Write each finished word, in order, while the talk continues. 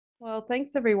Well,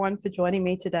 thanks everyone for joining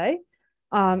me today.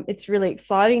 It's really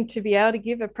exciting to be able to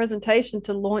give a presentation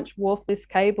to launch LIS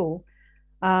Cable.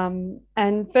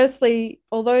 And firstly,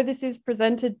 although this is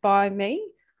presented by me,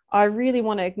 I really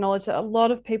want to acknowledge that a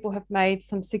lot of people have made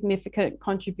some significant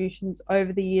contributions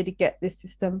over the year to get this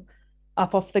system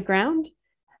up off the ground.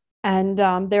 And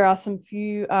there are some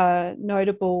few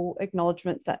notable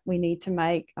acknowledgements that we need to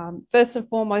make. First and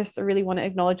foremost, I really want to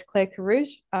acknowledge Claire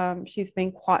Carouge. She's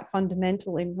been quite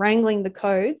fundamental in wrangling the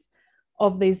codes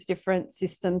of these different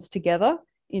systems together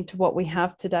into what we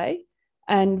have today.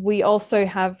 And we also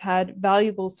have had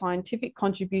valuable scientific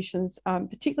contributions,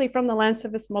 particularly from the land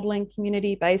surface modelling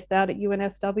community based out at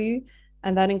UNSW.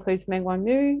 And that includes Meng-Wan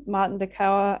Mu, Martin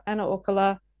Dakawa, Anna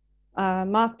Okala,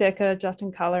 Mark Decker,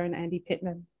 Jatin Kala, and Andy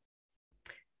Pittman.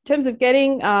 In terms of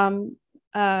getting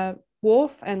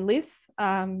WARF and LIS,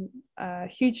 a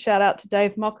huge shout out to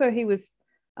Dave Mocker. He was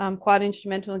quite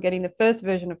instrumental in getting the first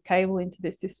version of cable into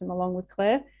this system along with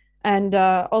Claire. And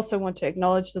also want to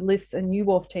acknowledge the LIS and new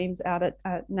WARF teams out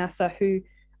at NASA who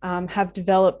have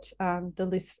developed the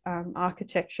LIS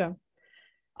architecture.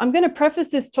 I'm going to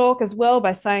preface this talk as well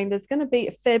by saying there's going to be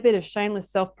a fair bit of shameless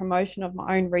self-promotion of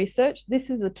my own research. This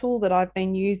is a tool that I've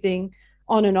been using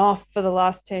on and off for the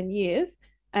last 10 years.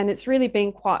 And it's really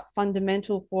been quite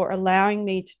fundamental for allowing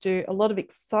me to do a lot of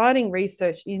exciting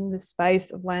research in the space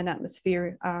of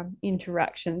land-atmosphere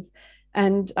interactions.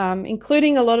 And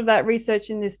including a lot of that research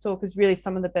in this talk is really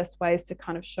some of the best ways to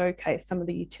kind of showcase some of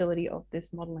the utility of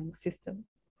this modelling system.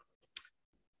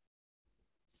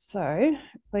 So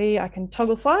hopefully I can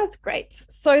toggle slides. Great.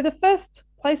 So the first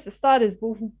place to start is,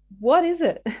 well, what is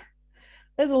it?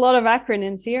 There's a lot of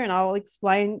acronyms here, and I'll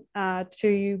explain to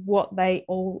you what they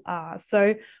all are.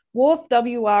 So WRF,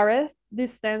 WRF,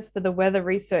 this stands for the Weather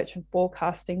Research and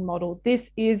Forecasting Model.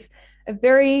 This is a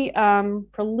very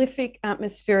prolific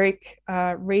atmospheric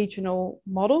regional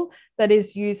model that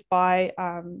is used by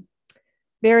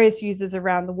various users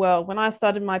around the world. When I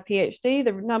started my PhD,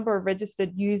 the number of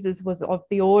registered users was of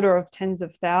the order of tens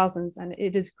of thousands, and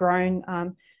it has grown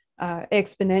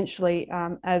exponentially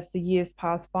as the years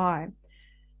pass by.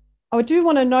 I do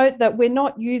want to note that we're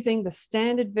not using the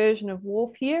standard version of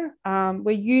WRF here.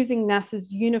 We're using NASA's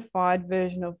unified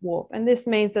version of WRF. And this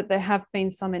means that there have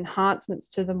been some enhancements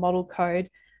to the model code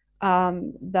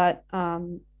that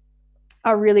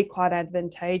are really quite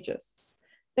advantageous.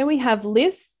 Then we have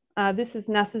LIS. This is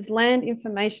NASA's Land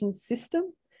Information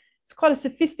System. It's quite a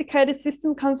sophisticated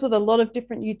system, comes with a lot of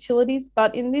different utilities,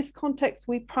 but in this context,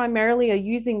 we primarily are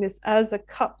using this as a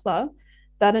coupler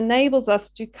that enables us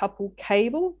to couple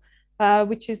cable,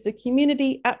 which is the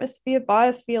Community Atmosphere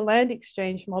Biosphere Land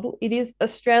Exchange model. It is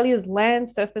Australia's land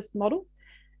surface model,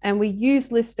 and we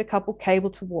use LIS to couple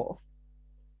cable to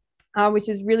WRF, which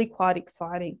is really quite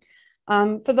exciting.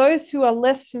 For those who are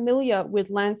less familiar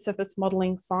with land surface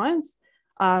modeling science,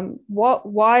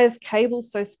 why is cable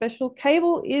so special?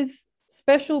 Cable is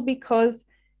special because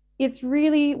it's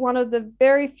really one of the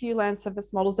very few land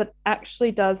surface models that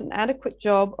actually does an adequate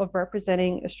job of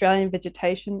representing Australian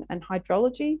vegetation and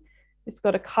hydrology. It's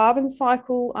got a carbon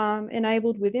cycle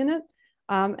enabled within it.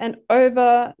 And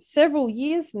over several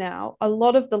years now, a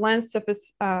lot of the land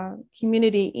surface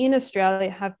community in Australia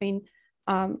have been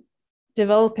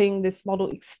developing this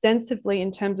model extensively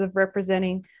in terms of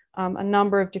representing a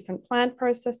number of different plant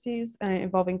processes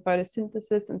involving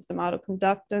photosynthesis and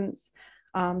stomatoconductance,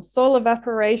 soil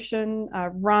evaporation,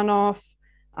 runoff,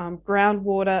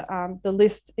 groundwater. The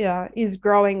list is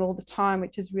growing all the time,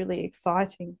 which is really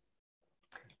exciting.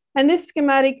 And this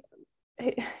schematic,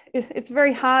 it's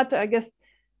very hard to, I guess,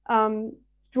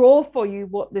 draw for you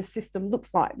what this system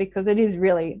looks like because it is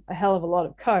really a hell of a lot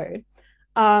of code.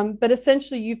 But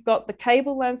essentially, you've got the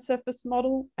cable land surface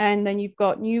model, and then you've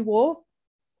got new WRF.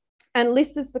 And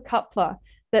LIS is the coupler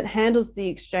that handles the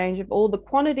exchange of all the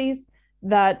quantities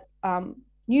that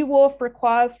new WRF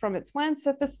requires from its land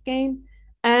surface scheme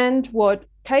and what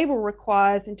cable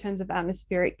requires in terms of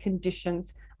atmospheric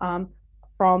conditions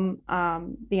from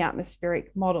the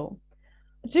atmospheric model.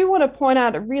 I do want to point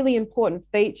out a really important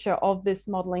feature of this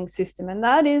modeling system, and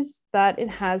that is that it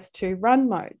has two run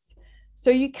modes.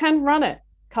 So you can run it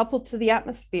coupled to the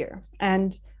atmosphere,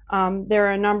 and there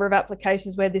are a number of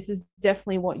applications where this is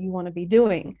definitely what you want to be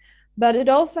doing. But it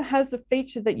also has the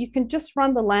feature that you can just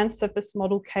run the land surface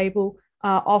model cable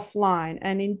offline.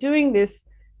 And in doing this,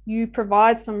 you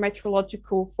provide some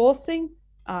meteorological forcing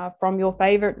from your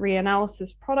favorite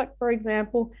reanalysis product, for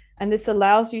example, and this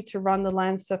allows you to run the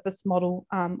land surface model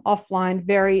offline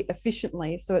very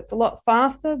efficiently. So it's a lot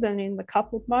faster than in the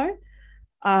coupled mode.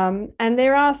 And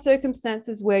there are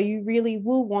circumstances where you really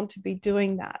will want to be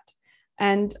doing that.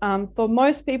 And for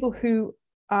most people who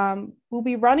will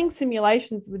be running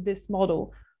simulations with this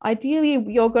model, ideally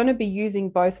you're going to be using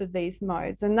both of these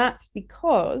modes. And that's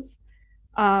because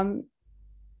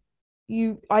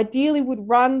you ideally would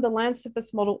run the land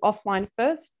surface model offline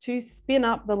first to spin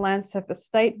up the land surface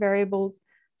state variables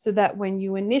so that when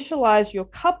you initialize your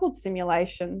coupled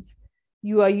simulations,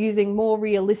 you are using more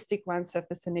realistic land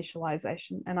surface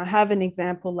initialization. And I have an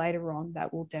example later on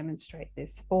that will demonstrate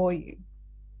this for you.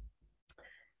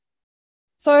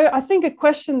 So I think a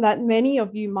question that many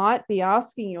of you might be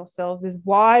asking yourselves is,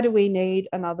 why do we need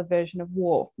another version of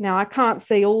WRF? Now, I can't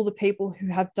see all the people who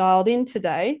have dialed in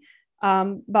today,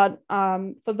 but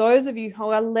for those of you who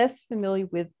are less familiar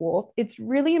with WRF, it's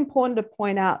really important to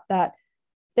point out that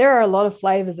there are a lot of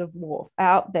flavors of WRF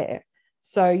out there.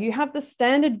 So you have the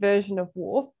standard version of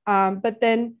WRF, but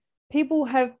then people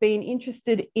have been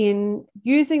interested in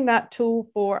using that tool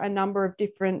for a number of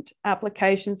different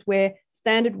applications where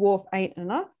standard WRF ain't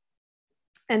enough.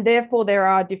 And therefore, there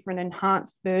are different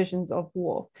enhanced versions of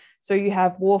WRF. So you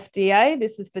have WRF DA,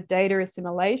 this is for data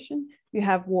assimilation. You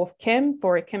have WRF Chem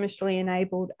for a chemically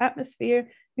enabled atmosphere.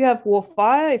 You have WRF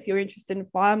Fire if you're interested in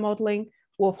fire modeling,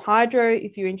 WRF Hydro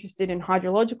if you're interested in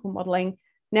hydrological modeling.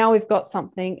 Now we've got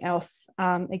something else,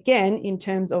 again, in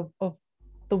terms of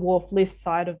the WRF LIS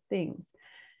side of things.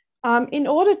 In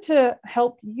order to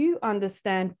help you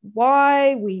understand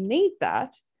why we need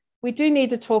that, we do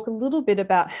need to talk a little bit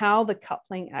about how the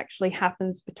coupling actually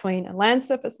happens between a land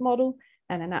surface model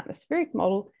and an atmospheric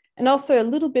model, and also a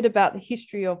little bit about the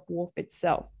history of WRF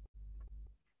itself.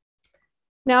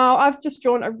 Now, I've just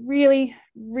drawn a really,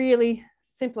 really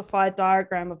simplified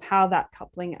diagram of how that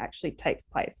coupling actually takes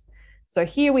place. So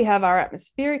here we have our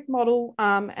atmospheric model,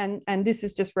 and this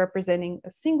is just representing a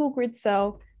single grid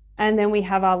cell. And then we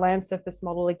have our land surface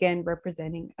model, again,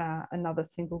 representing another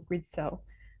single grid cell.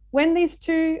 When these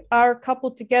two are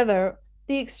coupled together,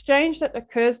 the exchange that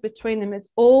occurs between them is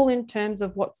all in terms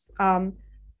of what's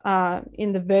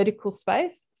in the vertical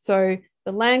space. So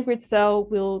the land grid cell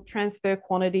will transfer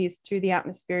quantities to the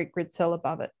atmospheric grid cell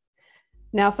above it.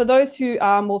 Now, for those who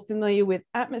are more familiar with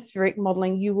atmospheric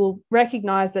modeling, you will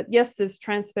recognize that, yes, there's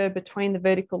transfer between the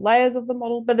vertical layers of the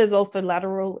model, but there's also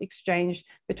lateral exchange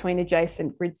between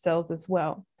adjacent grid cells as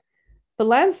well. For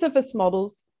land surface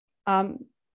models,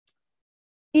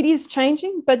 it is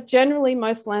changing, but generally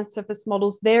most land surface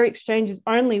models, their exchange is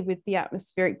only with the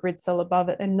atmospheric grid cell above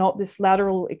it and not this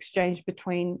lateral exchange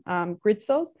between grid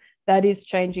cells. That is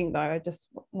changing though. I just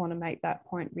want to make that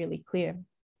point really clear.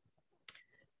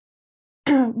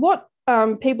 What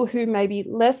people who may be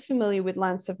less familiar with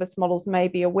land surface models may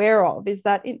be aware of is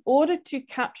that in order to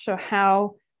capture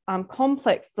how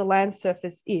complex the land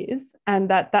surface is, and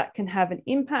that can have an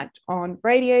impact on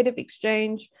radiative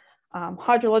exchange,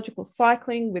 hydrological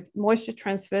cycling with moisture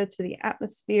transfer to the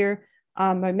atmosphere,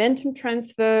 momentum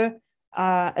transfer,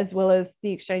 as well as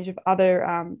the exchange of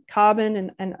other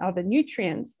carbon and other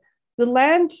nutrients, the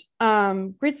land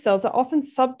grid cells are often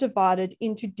subdivided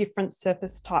into different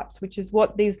surface types, which is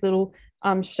what these little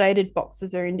shaded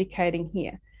boxes are indicating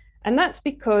here. And that's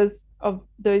because of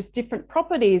those different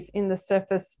properties in the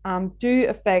surface do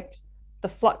affect the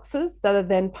fluxes that are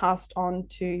then passed on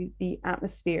to the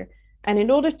atmosphere. And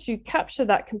in order to capture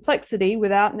that complexity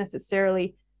without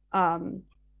necessarily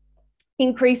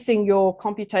increasing your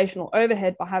computational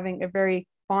overhead by having a very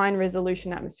fine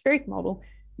resolution atmospheric model,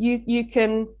 you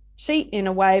can cheat in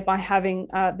a way by having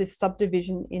this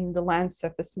subdivision in the land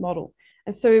surface model.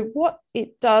 And so what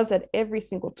it does at every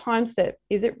single time step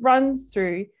is it runs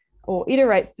through or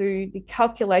iterates through the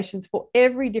calculations for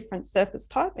every different surface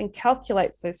type and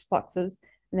calculates those fluxes,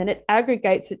 and then it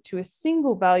aggregates it to a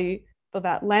single value for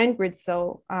that land grid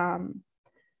cell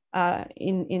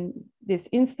in this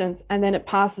instance, and then it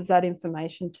passes that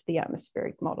information to the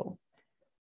atmospheric model.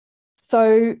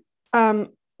 So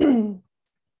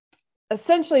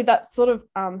essentially that's sort of,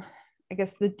 I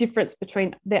guess, the difference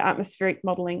between the atmospheric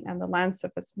modeling and the land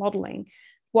surface modeling.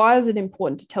 Why is it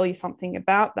important to tell you something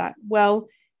about that? Well,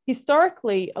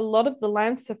 historically, a lot of the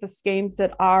land surface schemes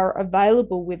that are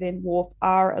available within WRF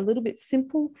are a little bit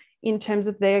simple in terms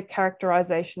of their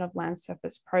characterization of land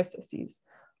surface processes.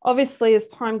 Obviously, as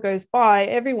time goes by,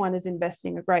 everyone is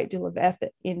investing a great deal of effort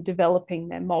in developing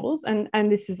their models, and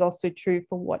this is also true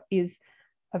for what is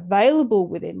available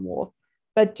within WRF.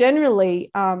 But generally,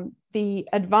 the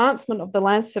advancement of the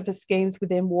land surface schemes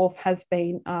within WRF has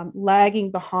been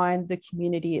lagging behind the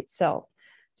community itself.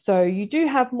 So you do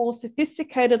have more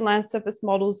sophisticated land surface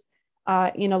models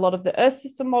in a lot of the Earth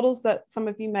system models that some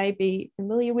of you may be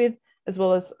familiar with, as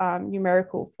well as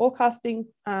numerical forecasting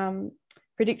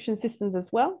prediction systems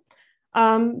as well.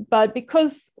 But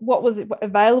because what was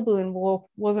available in WRF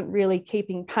wasn't really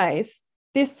keeping pace,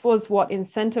 this was what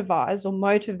incentivized or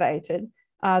motivated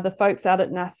the folks out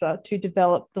at NASA to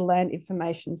develop the Land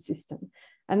Information System.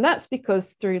 And that's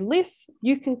because through LIS,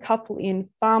 you can couple in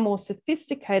far more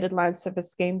sophisticated land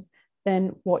surface schemes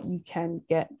than what you can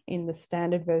get in the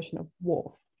standard version of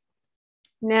WRF.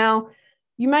 Now,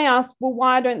 you may ask, well,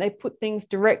 why don't they put things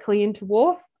directly into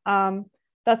WRF?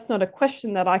 That's not a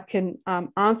question that I can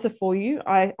answer for you.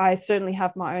 I certainly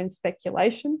have my own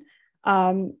speculation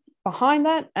behind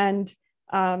that. And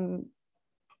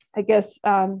I guess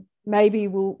maybe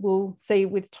we'll see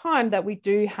with time that we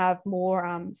do have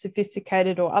more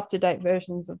sophisticated or up-to-date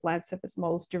versions of land surface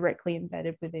models directly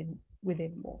embedded within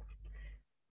WRF.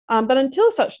 But until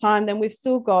such time, then we've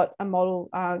still got a model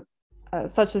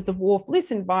such as the WRF LIS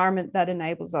environment that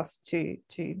enables us to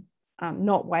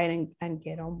not wait and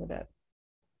get on with it.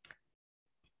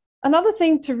 Another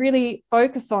thing to really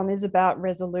focus on is about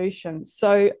resolution.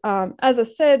 So as I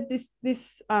said, this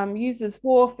uses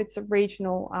WRF. It's a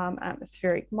regional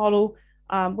atmospheric model.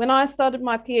 When I started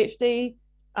my PhD,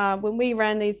 when we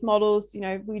ran these models,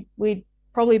 we'd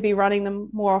probably be running them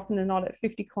more often than not at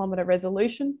 50-kilometer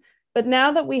resolution. But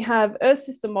now that we have Earth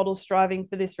system models striving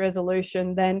for this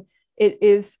resolution, then it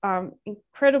is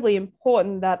incredibly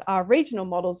important that our regional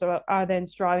models are then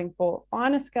striving for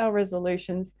finer scale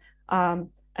resolutions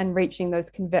and reaching those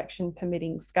convection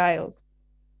permitting scales.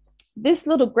 This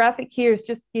little graphic here is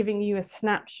just giving you a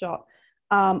snapshot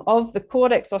of the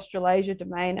Cortex Australasia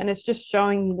domain, and it's just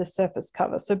showing you the surface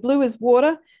cover. So blue is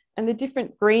water, and the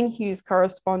different green hues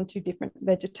correspond to different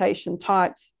vegetation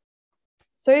types.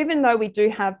 So even though we do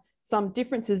have some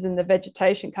differences in the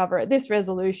vegetation cover at this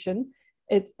resolution,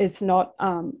 it's not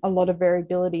a lot of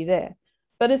variability there.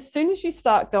 But as soon as you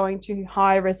start going to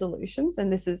higher resolutions,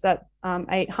 and this is at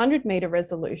 800-meter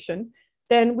resolution,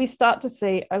 then we start to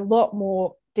see a lot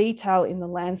more detail in the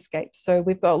landscape. So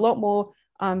we've got a lot more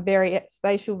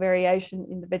spatial variation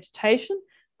in the vegetation,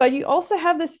 but you also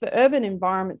have this for urban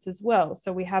environments as well.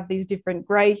 So we have these different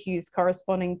grey hues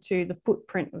corresponding to the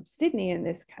footprint of Sydney in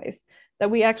this case,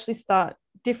 that we actually start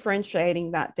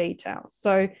differentiating that detail.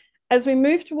 So as we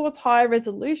move towards higher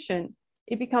resolution,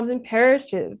 it becomes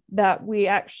imperative that we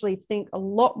actually think a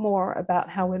lot more about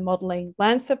how we're modeling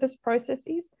land surface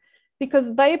processes,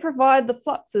 because they provide the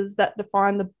fluxes that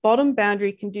define the bottom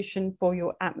boundary condition for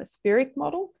your atmospheric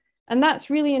model. And that's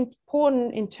really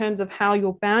important in terms of how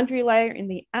your boundary layer in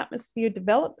the atmosphere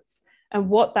develops and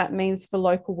what that means for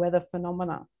local weather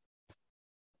phenomena.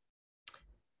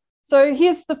 So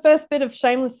here's the first bit of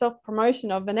shameless self-promotion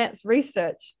of Annette's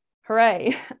research.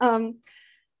 Hooray.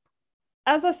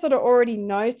 As I sort of already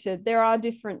noted, there are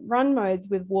different run modes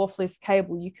with WRF LIS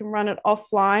cable. You can run it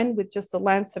offline with just the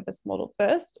land surface model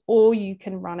first, or you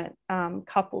can run it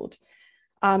coupled.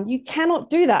 You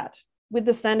cannot do that with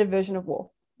the standard version of WRF.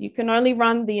 You can only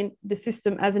run the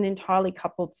system as an entirely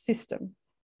coupled system.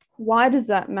 Why does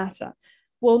that matter?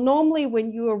 Well, normally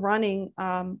when you are running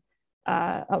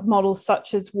a model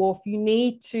such as WRF, you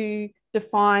need to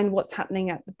define what's happening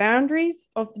at the boundaries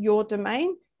of your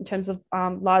domain in terms of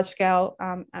large-scale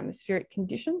atmospheric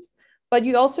conditions, but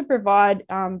you also provide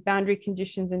boundary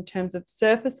conditions in terms of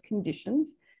surface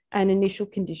conditions and initial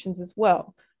conditions as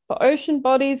well. For ocean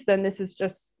bodies, then this is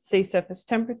just sea surface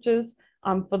temperatures.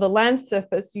 For the land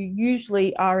surface, you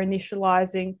usually are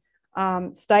initializing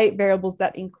state variables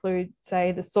that include,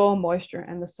 say, the soil moisture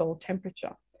and the soil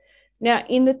temperature. Now,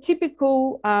 in the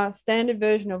typical standard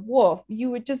version of WRF, you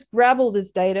would just grab all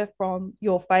this data from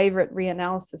your favorite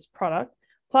reanalysis product,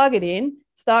 plug it in,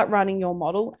 start running your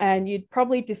model, and you'd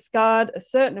probably discard a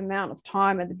certain amount of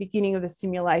time at the beginning of the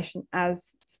simulation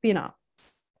as spin up.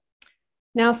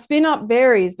 Now, spin up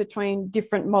varies between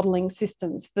different modeling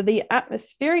systems. For the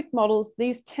atmospheric models,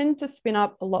 these tend to spin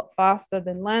up a lot faster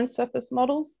than land surface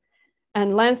models,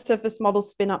 and land surface models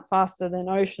spin up faster than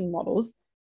ocean models.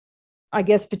 I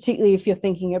guess particularly if you're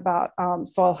thinking about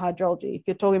soil hydrology. If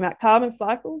you're talking about carbon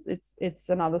cycles, it's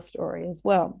another story as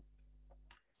well.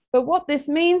 But what this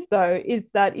means, though,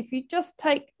 is that if you just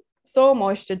take soil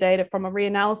moisture data from a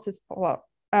reanalysis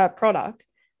product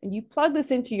and you plug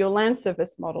this into your land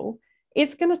surface model,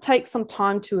 it's going to take some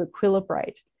time to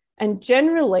equilibrate. And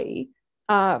generally,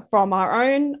 from our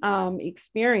own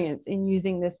experience in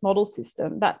using this model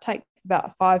system, that takes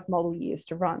about 5 model years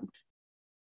to run,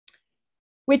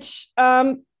 which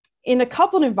in a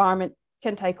coupled environment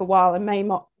can take a while and may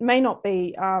not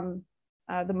be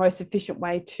the most efficient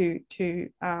way to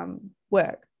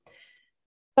work.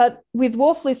 But with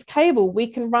WRF LIS cable, we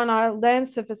can run our land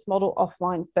surface model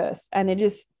offline first, and it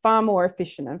is far more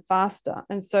efficient and faster.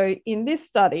 And so in this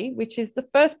study, which is the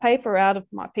first paper out of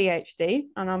my PhD,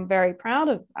 and I'm very proud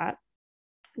of that,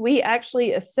 we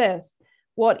actually assessed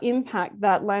what impact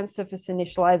that land surface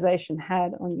initialization had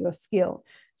on your skill.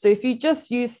 So if you just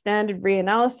use standard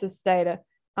reanalysis data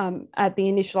at the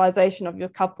initialization of your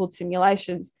coupled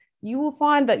simulations, you will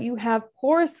find that you have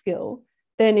poorer skill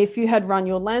than if you had run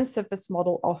your land surface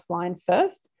model offline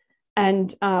first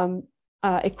and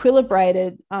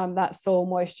equilibrated that soil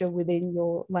moisture within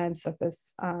your land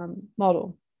surface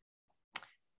model.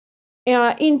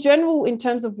 In general, in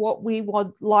terms of what we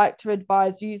would like to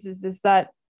advise users is that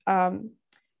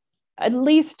at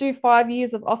least do 5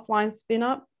 years of offline spin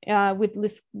up with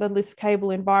the LIS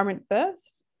cable environment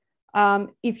first.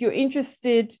 If you're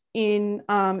interested in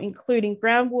including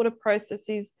groundwater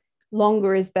processes,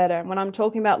 longer is better. And when I'm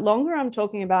talking about longer, I'm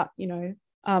talking about,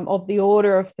 of the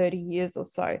order of 30 years or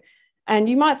so. And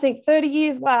you might think 30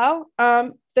 years, wow,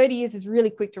 30 years is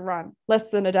really quick to run, less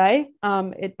than a day.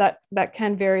 That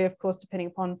can vary, of course,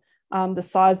 depending upon the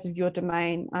size of your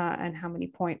domain and how many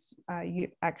points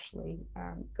you've actually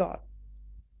got.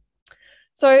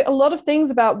 So a lot of things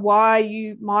about why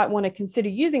you might want to consider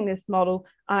using this model,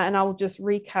 and I will just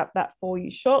recap that for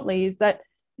you shortly, is that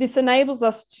this enables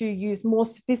us to use more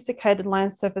sophisticated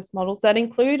land surface models that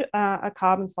include a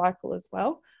carbon cycle as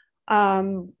well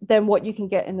than what you can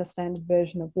get in the standard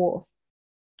version of WRF.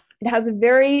 It has a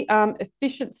very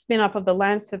efficient spin up of the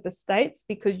land surface states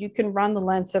because you can run the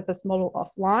land surface model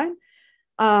offline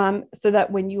so that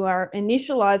when you are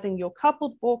initializing your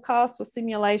coupled forecasts or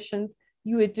simulations,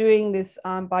 you are doing this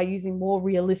by using more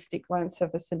realistic land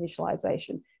surface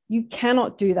initialization. You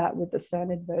cannot do that with the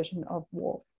standard version of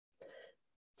WRF.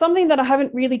 Something that I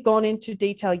haven't really gone into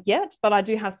detail yet, but I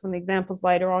do have some examples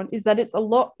later on, is that it's a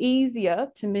lot easier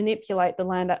to manipulate the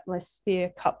land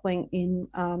atmosphere coupling in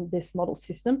this model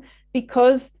system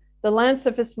because the land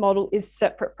surface model is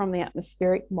separate from the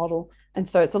atmospheric model. And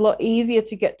so it's a lot easier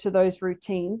to get to those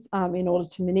routines in order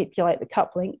to manipulate the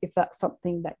coupling if that's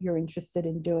something that you're interested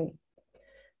in doing.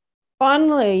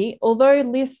 Finally, although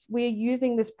LIS, we're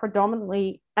using this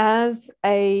predominantly as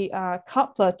a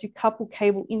coupler to couple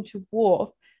cable into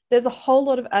WRF, there's a whole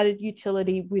lot of added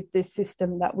utility with this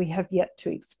system that we have yet to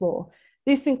explore.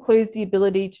 This includes the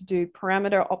ability to do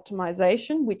parameter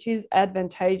optimization, which is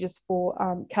advantageous for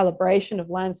calibration of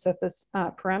land surface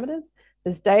parameters.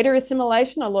 There's data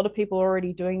assimilation. A lot of people are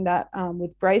already doing that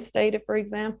with GRACE data, for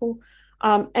example,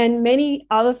 and many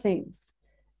other things.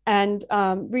 And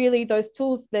really those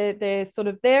tools, they're sort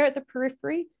of there at the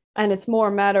periphery, and it's more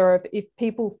a matter of if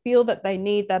people feel that they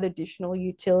need that additional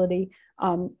utility,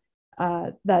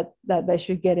 that they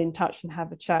should get in touch and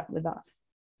have a chat with us.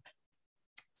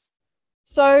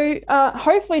 So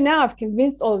hopefully now I've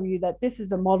convinced all of you that this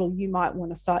is a model you might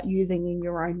want to start using in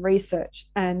your own research.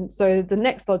 And so the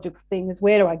next logical thing is,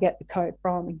 where do I get the code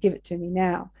from, and give it to me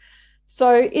now?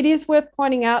 So it is worth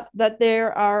pointing out that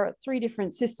there are 3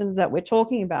 different systems that we're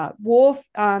talking about.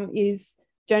 WRF is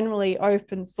generally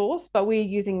open source, but we're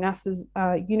using NASA's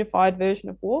unified version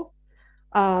of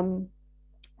WRF.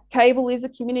 Cable is a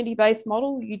community-based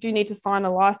model. You do need to sign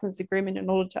a license agreement in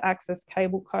order to access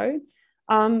cable code.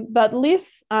 But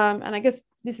LIS, and I guess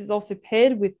this is also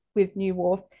paired with new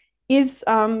WRF, is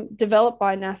developed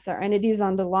by NASA and it is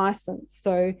under license.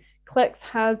 So CLEX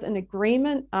has an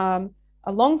agreement,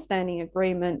 a long-standing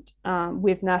agreement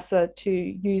with NASA to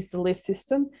use the LIS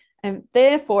system. And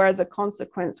therefore, as a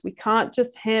consequence, we can't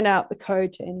just hand out the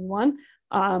code to anyone.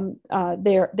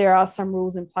 There are some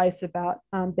rules in place about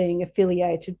being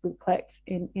affiliated with CLEX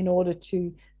in order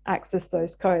to access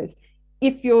those codes.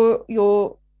 If you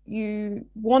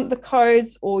want the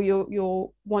codes, or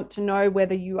you want to know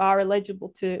whether you are eligible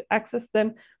to access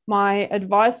them, my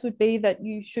advice would be that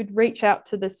you should reach out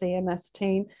to the CMS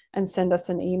team and send us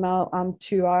an email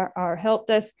to our help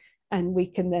desk, and we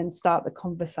can then start the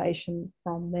conversation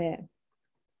from there.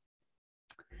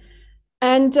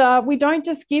 And we don't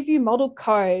just give you model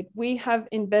code. We have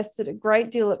invested a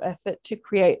great deal of effort to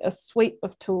create a suite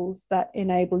of tools that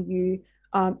enable you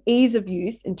ease of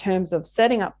use in terms of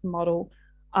setting up the model,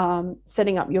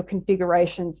 setting up your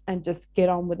configurations, and just get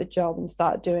on with the job and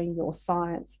start doing your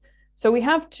science. So we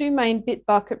have 2 main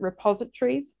Bitbucket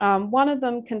repositories. One of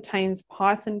them contains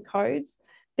Python codes.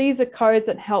 These are codes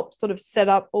that help sort of set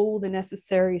up all the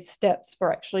necessary steps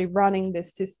for actually running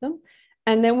this system.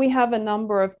 And then we have a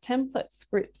number of template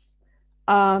scripts,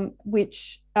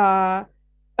 which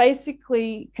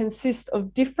basically consist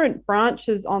of different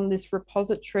branches on this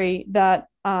repository that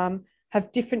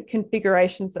have different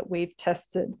configurations that we've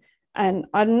tested. And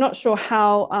I'm not sure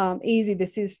how easy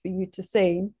this is for you to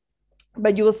see,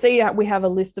 but you will see that we have a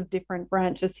list of different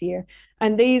branches here.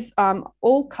 And these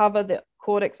all cover the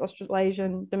Cortex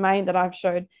Australasian domain that I've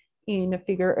showed in a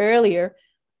figure earlier,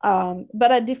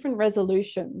 but at different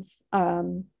resolutions.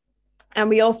 And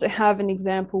we also have an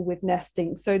example with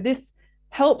nesting. So this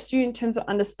helps you in terms of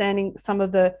understanding some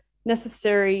of the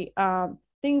necessary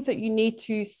things that you need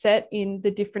to set in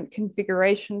the different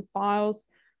configuration files,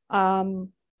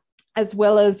 as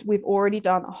well as we've already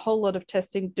done a whole lot of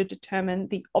testing to determine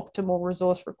the optimal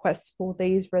resource requests for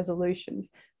these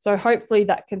resolutions. So hopefully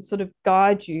that can sort of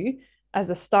guide you as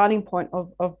a starting point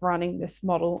of running this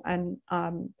model and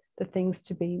the things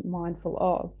to be mindful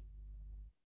of.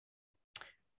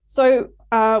 So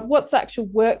what's the actual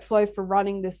workflow for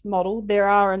running this model? There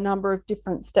are a number of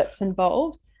different steps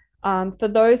involved. For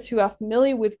those who are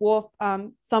familiar with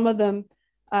WRF, some of them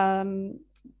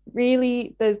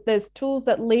really, there's tools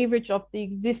that leverage off the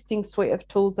existing suite of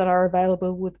tools that are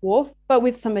available with WRF, but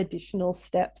with some additional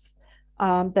steps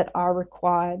that are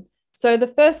required. So the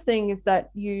first thing is that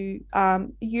you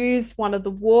use one of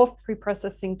the WRF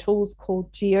preprocessing tools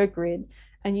called GeoGrid,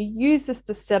 and you use this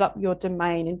to set up your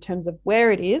domain in terms of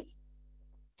where it is,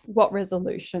 what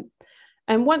resolution.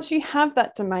 And once you have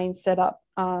that domain set up,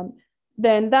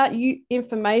 then that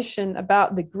information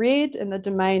about the grid and the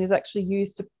domain is actually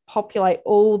used to populate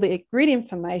all the grid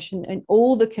information and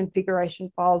all the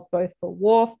configuration files, both for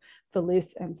WRF, for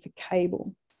LIS, and for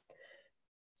cable.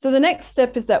 So the next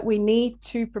step is that we need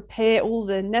to prepare all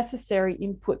the necessary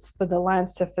inputs for the land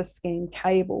surface scheme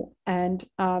cable. And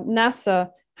NASA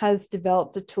has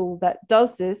developed a tool that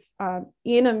does this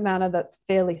in a manner that's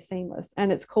fairly seamless.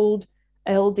 And it's called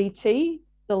LDT,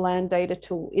 the land data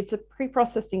tool. It's a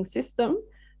pre-processing system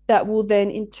that will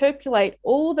then interpolate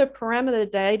all the parameter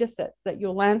data sets that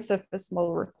your land surface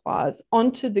model requires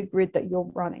onto the grid that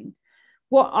you're running.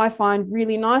 What I find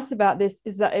really nice about this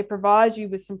is that it provides you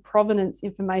with some provenance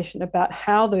information about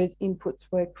how those inputs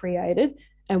were created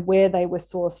and where they were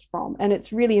sourced from. And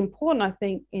it's really important, I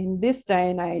think, in this day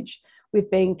and age,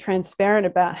 with being transparent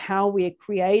about how we are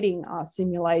creating our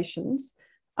simulations,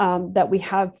 that we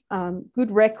have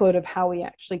good record of how we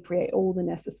actually create all the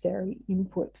necessary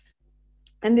inputs.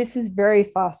 And this is a very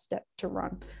fast step to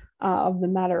run of the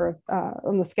matter of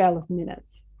on the scale of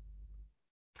minutes.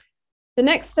 The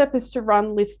next step is to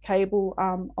run LIS cable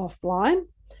offline.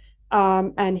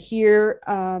 And here,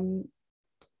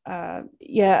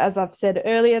 as I've said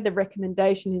earlier, the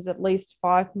recommendation is at least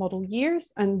 5 model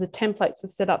years, and the templates are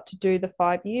set up to do the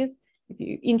 5 years. If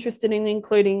you're interested in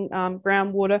including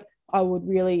groundwater, I would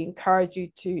really encourage you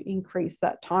to increase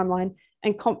that timeline.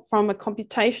 And from a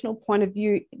computational point of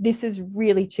view, this is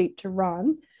really cheap to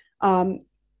run.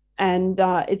 And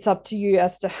it's up to you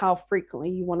as to how frequently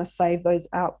you want to save those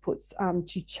outputs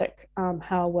to check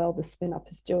how well the spin up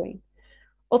is doing.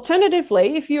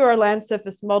 Alternatively, if you are a land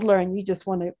surface modeler and you just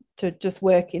want to just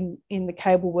work in the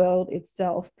cable world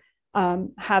itself,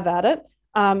 have at it,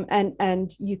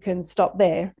 and you can stop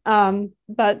there.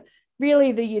 But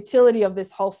really the utility of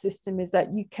this whole system is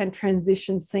that you can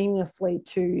transition seamlessly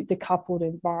to the coupled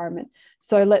environment.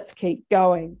 So let's keep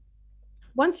going.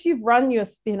 Once you've run your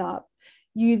spin up,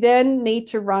 you then need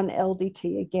to run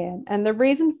LDT again. And the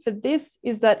reason for this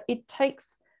is that it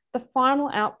takes the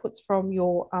final outputs from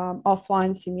your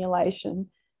offline simulation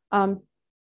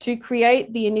to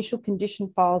create the initial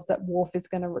condition files that WRF is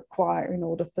going to require in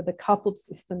order for the coupled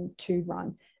system to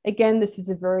run. Again, this is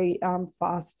a very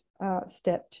fast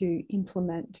step to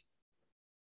implement.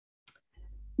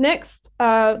 Next,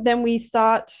 then we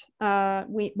start,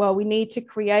 we need to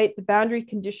create the boundary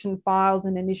condition files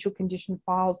and initial condition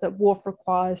files that WRF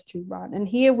requires to run. And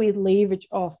here we leverage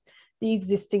off the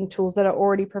existing tools that are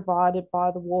already provided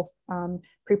by the WRF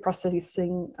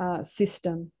pre-processing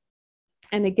system.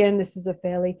 And again, this is a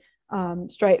fairly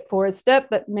straightforward step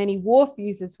that many WRF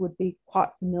users would be quite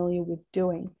familiar with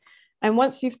doing. And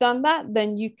once you've done that,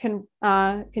 then you can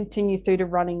continue through to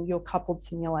running your coupled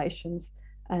simulations.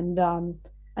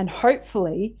 And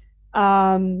hopefully,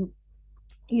 you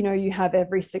have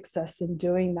every success in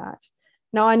doing that.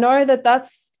 Now, I know that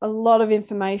that's a lot of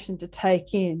information to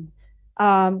take in,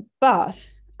 but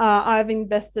I've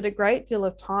invested a great deal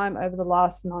of time over the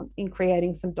last month in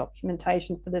creating some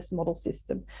documentation for this model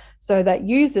system so that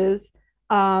users,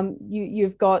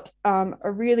 you've got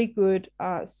a really good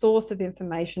source of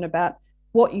information about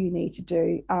what you need to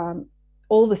do,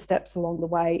 all the steps along the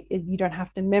way. You don't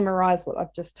have to memorize what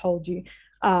I've just told you.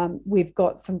 We've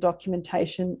got some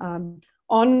documentation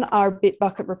on our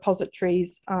Bitbucket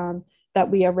repositories that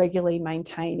we are regularly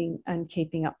maintaining and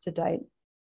keeping up to date.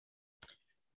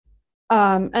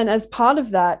 And as part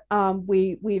of that,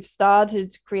 we've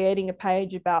started creating a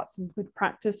page about some good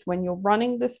practice when you're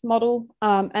running this model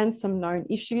and some known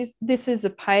issues. This is a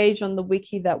page on the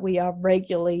wiki that we are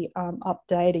regularly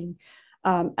updating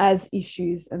as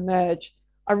issues emerge.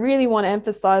 I really want to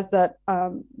emphasize that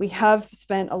we have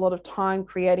spent a lot of time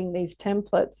creating these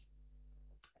templates.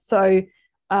 So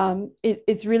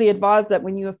it's really advised that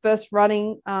when you are first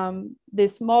running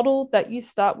this model, that you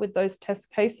start with those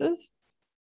test cases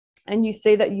and you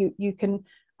see that you can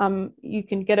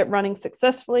get it running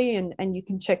successfully, and you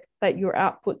can check that your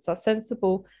outputs are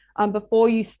sensible before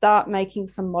you start making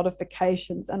some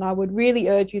modifications. And I would really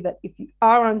urge you that if you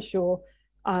are unsure,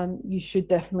 you should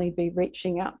definitely be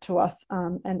reaching out to us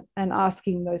and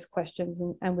asking those questions.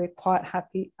 And we're quite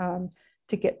happy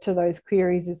to get to those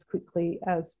queries as quickly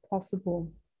as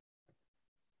possible.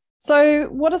 So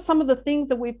what are some of the things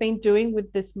that we've been doing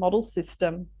with this model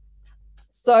system?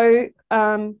 So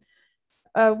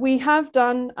we have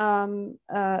done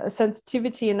a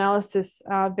sensitivity analysis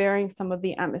varying some of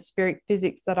the atmospheric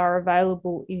physics that are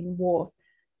available in WRF.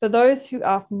 For those who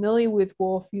are familiar with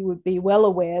WRF, you would be well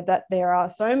aware that there are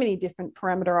so many different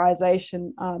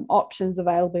parameterization options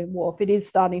available in WRF. It is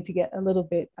starting to get a little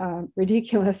bit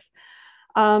ridiculous.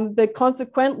 But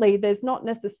consequently, there's not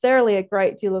necessarily a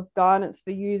great deal of guidance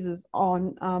for users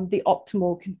on the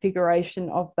optimal configuration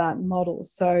of that model.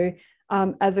 So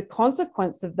as a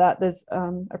consequence of that, there's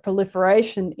a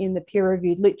proliferation in the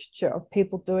peer-reviewed literature of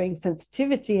people doing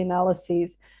sensitivity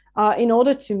analyses in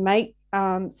order to make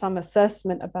some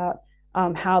assessment about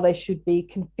how they should be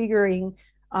configuring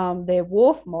their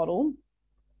WRF model,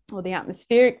 or the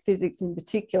atmospheric physics in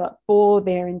particular, for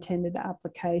their intended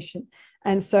application.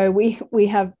 And so we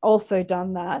have also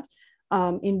done that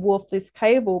in WRF LIS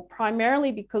CABLE,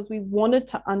 primarily because we wanted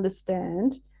to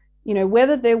understand,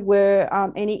 whether there were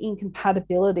any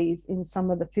incompatibilities in some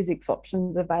of the physics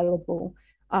options available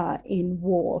in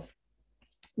WRF.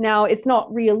 Now, it's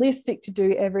not realistic to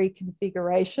do every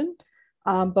configuration,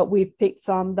 but we've picked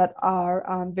some that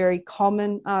are very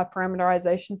common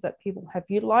parameterizations that people have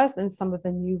utilized, and some of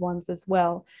the new ones as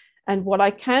well. And what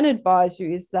I can advise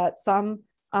you is that some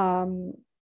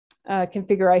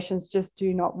configurations just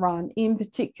do not run. In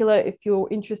particular, if you're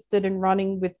interested in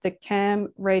running with the CAM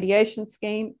radiation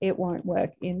scheme, it won't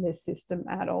work in this system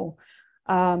at all.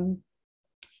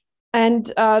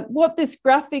 And what this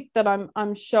graphic that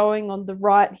I'm showing on the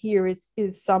right here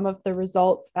is some of the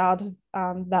results out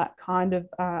of that kind of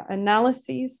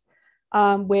analyses,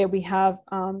 where we have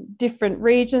different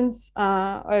regions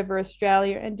over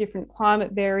Australia and different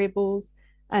climate variables,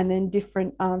 and then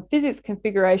different physics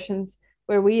configurations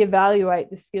where we evaluate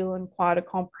the skill in quite a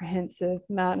comprehensive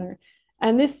manner.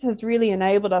 And this has really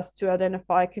enabled us to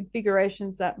identify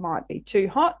configurations that might be too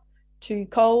hot, too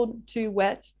cold, too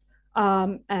wet.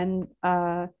 And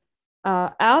out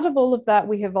of all of that,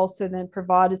 we have also then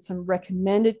provided some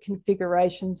recommended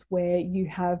configurations where you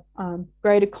have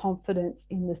greater confidence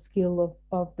in the skill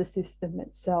of the system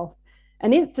itself.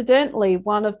 And incidentally,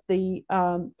 one of the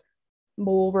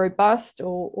more robust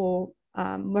or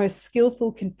most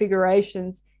skillful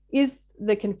configurations is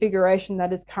the configuration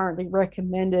that is currently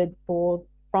recommended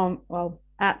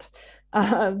at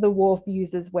the WRF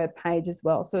users webpage as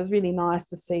well. So it's really nice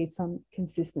to see some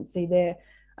consistency there.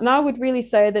 And I would really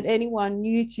say that anyone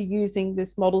new to using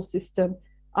this model system,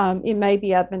 it may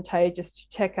be advantageous to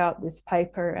check out this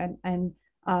paper and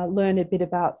learn a bit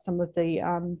about some of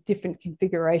the different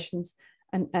configurations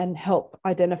and help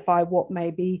identify what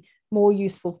may be more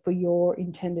useful for your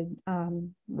intended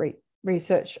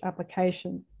research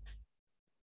application.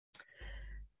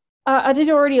 I did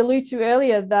already allude to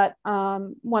earlier that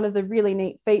one of the really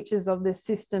neat features of this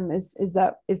system is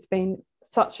that it's been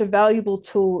such a valuable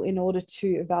tool in order to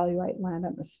evaluate land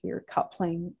atmospheric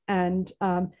coupling. And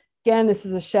again, this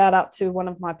is a shout out to one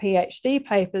of my PhD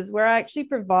papers where I actually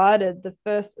provided the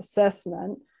first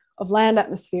assessment of land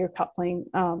atmospheric coupling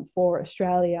for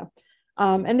Australia.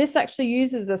 And this actually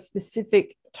uses a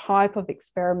specific type of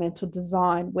experimental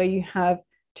design where you have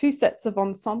two sets of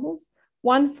ensembles,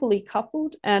 one fully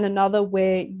coupled and another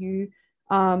where you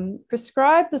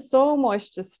prescribe the soil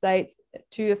moisture states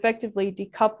to effectively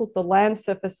decouple the land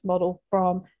surface model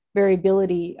from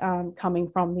variability coming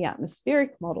from the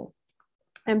atmospheric model.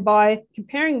 And by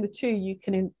comparing the two, you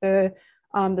can infer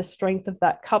the strength of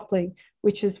that coupling,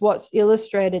 which is what's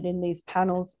illustrated in these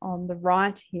panels on the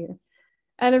right here.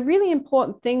 And a really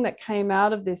important thing that came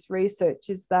out of this research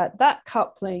is that that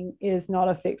coupling is not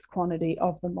a fixed quantity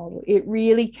of the model. It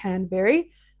really can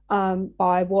vary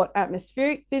by what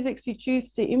atmospheric physics you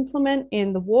choose to implement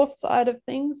in the WRF side of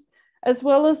things, as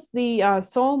well as the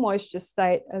soil moisture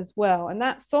state as well. And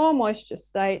that soil moisture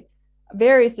state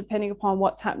varies depending upon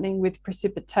what's happening with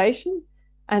precipitation.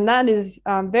 And that is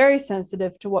very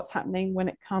sensitive to what's happening when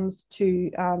it comes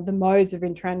to the modes of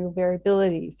interannual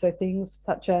variability. So things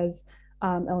such as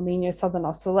El Nino Southern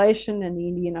Oscillation and the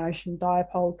Indian Ocean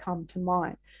Dipole come to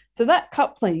mind. So that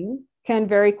coupling can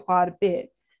vary quite a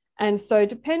bit. And so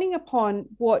depending upon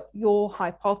what your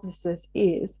hypothesis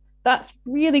is, that's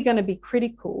really going to be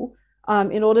critical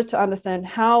in order to understand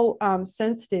how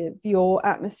sensitive your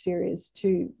atmosphere is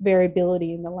to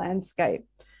variability in the landscape.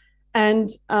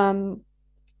 And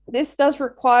this does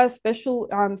require special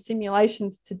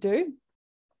simulations to do.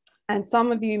 And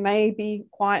some of you may be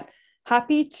quite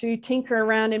happy to tinker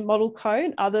around in model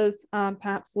code, others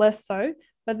perhaps less so.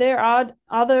 But there are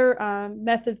other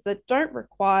methods that don't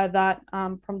require that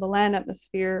from the land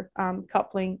atmosphere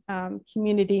coupling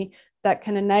community that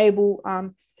can enable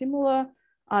similar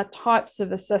types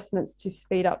of assessments to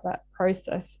speed up that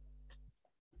process.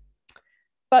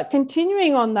 But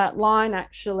continuing on that line,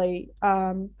 actually,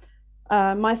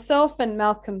 myself and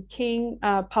Malcolm King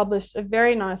published a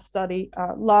very nice study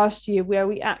last year where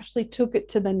we actually took it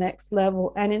to the next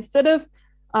level. And instead of,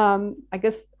 I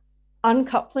guess,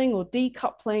 uncoupling or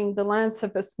decoupling the land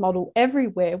surface model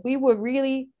everywhere, we were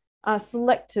really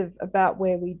selective about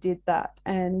where we did that.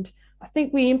 And I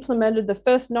think we implemented the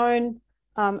first known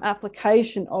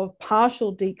application of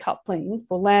partial decoupling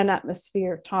for land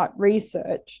atmosphere type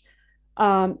research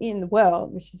in the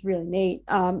world, which is really neat.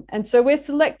 And so we're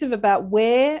selective about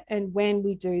where and when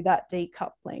we do that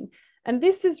decoupling. And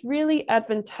this is really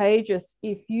advantageous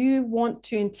if you want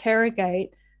to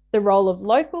interrogate the role of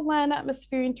local land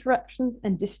atmosphere interactions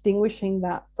and distinguishing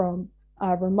that from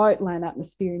remote land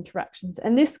atmosphere interactions.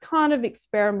 And this kind of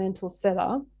experimental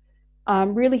setup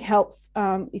really helps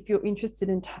if you're interested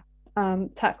in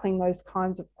tackling those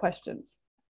kinds of questions,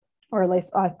 or at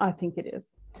least I think it is.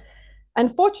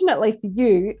 And fortunately for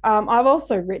you, I've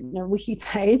also written a wiki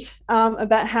page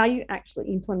about how you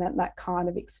actually implement that kind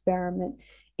of experiment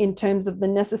in terms of the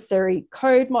necessary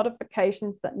code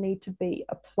modifications that need to be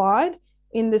applied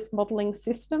in this modeling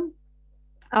system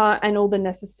and all the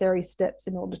necessary steps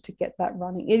in order to get that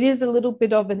running. It is a little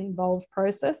bit of an involved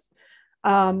process.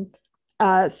 You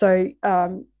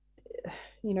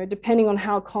know, depending on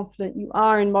how confident you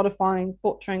are in modifying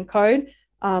Fortran code,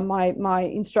 my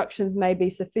instructions may be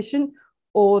sufficient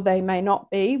or they may not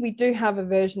be. We do have a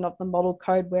version of the model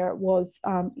code where it was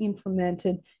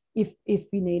implemented if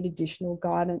you need additional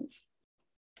guidance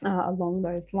along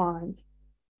those lines.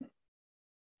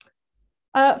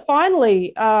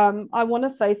 Finally, I want to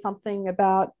say something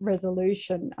about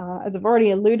resolution. As I've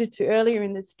already alluded to earlier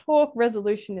in this talk,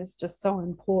 resolution is just so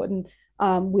important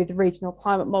with regional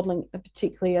climate modelling,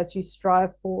 particularly as you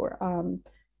strive for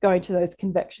going to those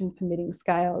convection permitting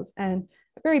scales. And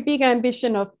a very big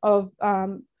ambition of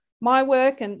my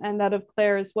work and that of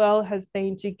Claire as well has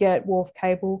been to get WRF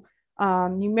cable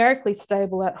numerically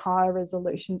stable at higher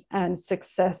resolutions, and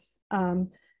success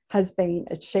has been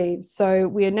achieved. So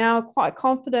we are now quite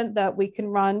confident that we can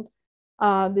run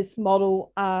this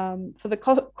model for the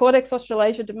Cortex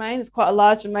Australasia domain. It's quite a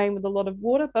large domain with a lot of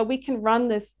water, but we can run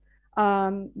this,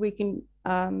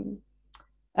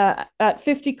 at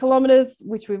 50 kilometers,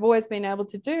 which we've always been able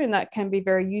to do, and that can be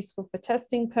very useful for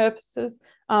testing purposes,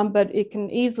 but it can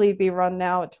easily be run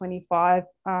now at 25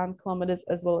 kilometers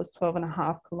as well as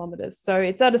 12.5 kilometers. So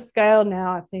it's at a scale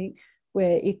now, I think,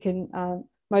 where it can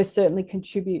most certainly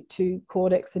contribute to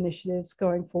Cortex initiatives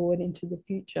going forward into the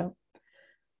future.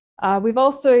 We've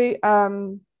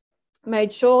also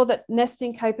made sure that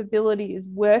nesting capability is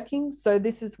working. So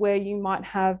this is where you might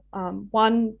have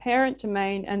one parent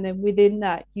domain, and then within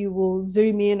that you will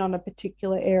zoom in on a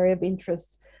particular area of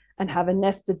interest and have a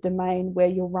nested domain where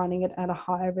you're running it at a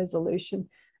higher resolution.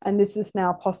 And this is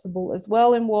now possible as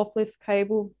well in WRF LIS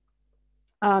cable.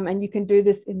 And you can do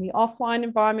this in the offline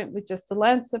environment with just the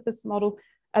land surface model,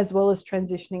 as well as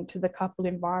transitioning to the coupled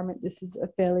environment. This is a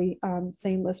fairly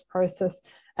seamless process.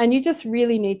 And you just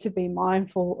really need to be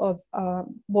mindful of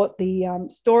what the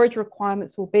storage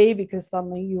requirements will be, because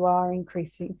suddenly you are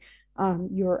increasing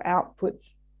your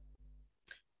outputs.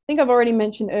 I think I've already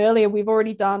mentioned earlier, we've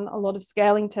already done a lot of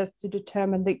scaling tests to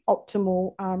determine the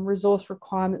optimal resource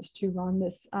requirements to run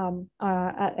this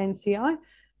at NCI.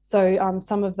 So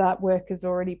some of that work has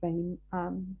already been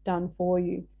done for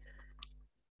you.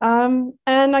 And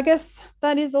I guess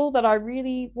that is all that I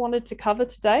really wanted to cover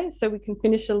today, so we can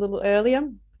finish a little earlier.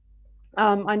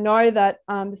 I know that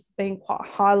this has been quite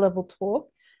a high-level talk,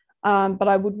 but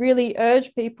I would really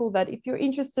urge people that if you're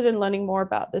interested in learning more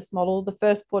about this model, the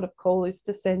first port of call is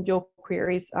to send your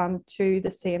queries to the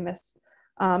CMS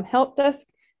help desk,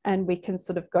 and we can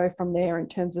sort of go from there in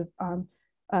terms of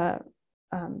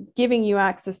giving you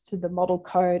access to the model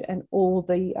code and all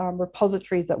the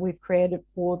repositories that we've created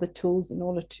for the tools in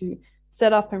order to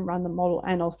set up and run the model,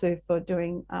 and also for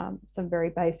doing some very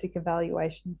basic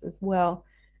evaluations as well.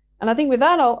 And I think with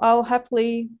that, I'll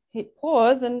happily hit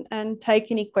pause and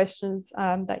take any questions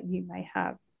that you may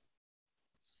have.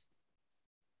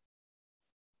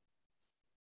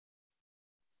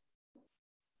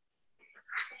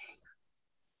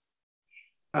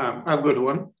 I've got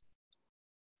one.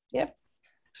 Yep.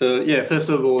 So yeah, first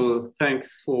of all,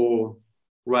 thanks for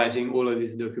writing all of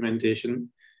this documentation.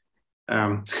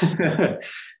 Just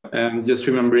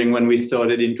remembering when we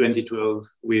started in 2012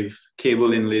 with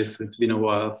cable in LIS, it's been a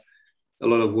while, a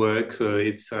lot of work. So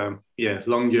it's, yeah,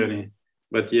 long journey.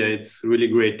 But yeah, it's really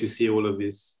great to see all of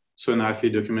this so nicely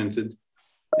documented.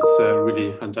 It's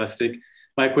really fantastic.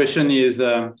 My question is,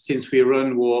 since we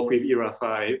run WARF with ERA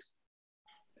 5,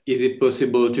 is it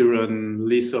possible to run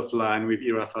LIS offline with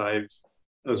ERA 5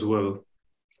 as well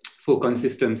for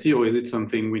consistency, or is it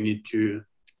something we need to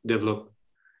develop?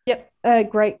 Yep,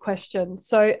 great question.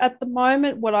 So at the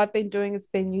moment, what I've been doing has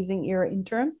been using ERA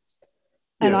interim,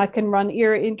 and I can run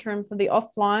ERA interim for the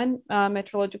offline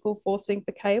metrological forcing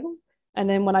for cable. And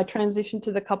then when I transition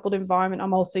to the coupled environment,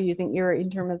 I'm also using ERA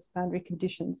interim as boundary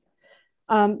conditions.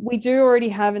 We do already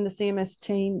have in the CMS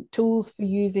team tools for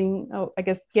using, I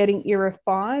guess, getting ERA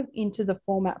 5 into the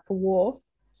format for WARF.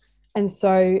 And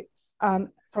so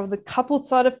from the coupled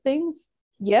side of things,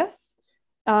 yes.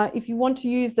 If you want to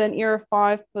use then ERA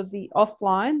 5 for the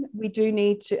offline, we do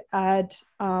need to add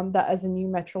that as a new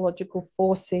metrological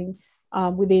forcing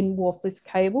within WARF-less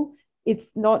cable.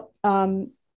 It's not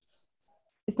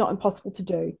impossible to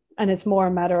do, and it's more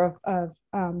a matter of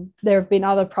there have been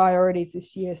other priorities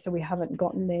this year, so we haven't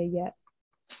gotten there yet.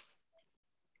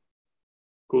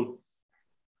 Cool.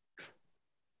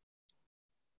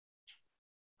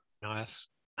 Nice.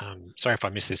 Sorry if I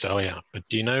missed this earlier, but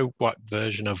do you know what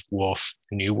version of WARF,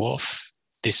 new WARF,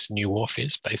 this new WARF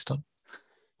is based on?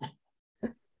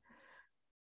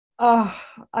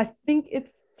 I think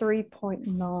it's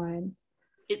 3.9.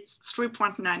 It's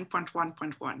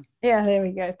 3.9.1.1. Yeah, there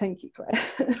we go. Thank you, Claire.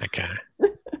 Okay.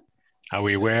 Are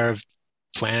we aware of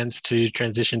plans to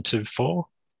transition to 4?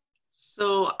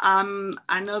 So I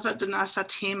know that the NASA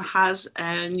team has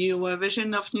a newer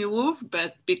version of New WARF,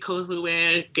 but because we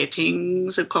were getting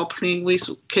the coupling with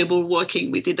cable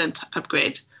working, we didn't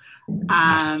upgrade.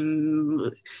 I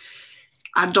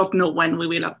don't know when we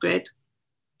will upgrade.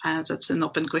 That's an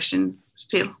open question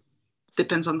still.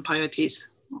 Depends on priorities.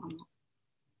 Mm-hmm.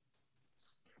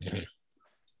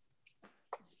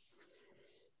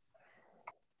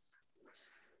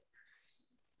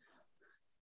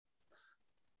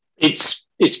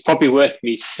 It's probably worth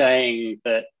me saying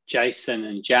that Jason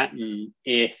and Jatin,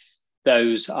 if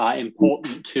those are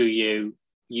important to you,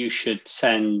 you should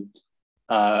send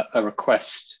a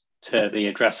request to the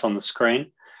address on the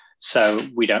screen so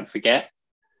we don't forget.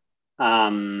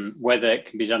 Whether it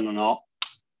can be done or not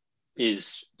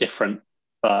is different,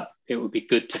 but it would be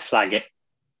good to flag it.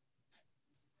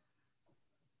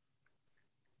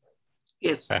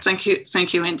 Yes,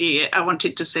 thank you, Andy. I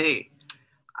wanted to say,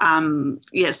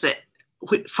 yes,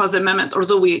 for the moment,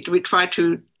 although we try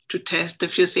to test a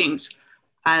few things,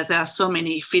 there are so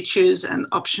many features and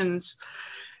options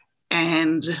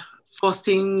and for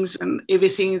things and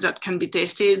everything that can be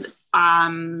tested.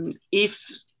 If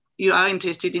you are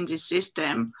interested in this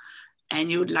system and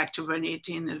you would like to run it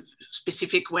in a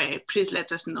specific way, please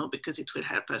let us know, because it will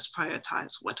help us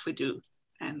prioritize what we do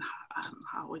and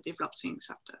how we develop things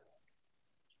after.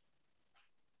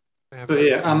 So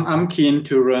yeah, I'm keen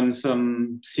to run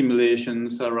some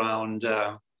simulations around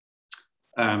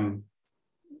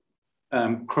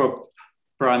crop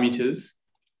parameters,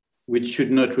 which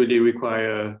should not really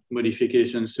require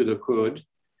modifications to the code,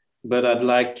 but I'd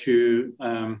like to,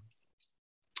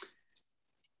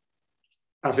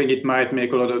 I think it might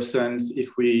make a lot of sense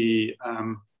if we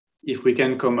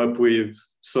can come up with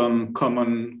some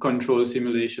common control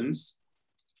simulations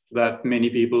that many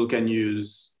people can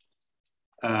use,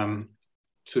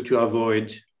 so to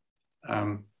avoid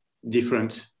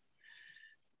different.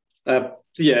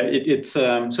 Yeah,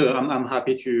 so I'm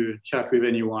happy to chat with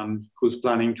anyone who's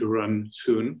planning to run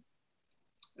soon.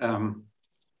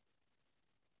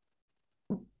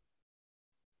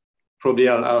 Probably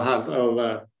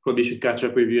I'll probably should catch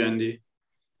up with you, Andy.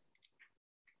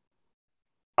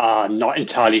 Not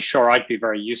entirely sure I'd be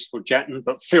very useful, Jatin,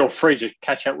 but feel free to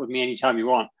catch up with me anytime you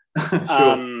want.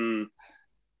 Sure.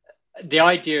 The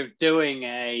idea of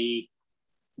doing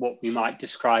what we might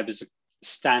describe as a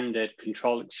standard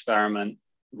control experiment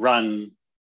run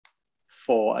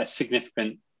for a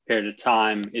significant period of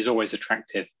time is always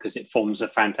attractive because it forms a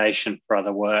foundation for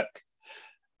other work.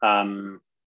 So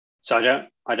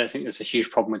I don't think there's a huge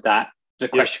problem with that. the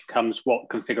question comes, what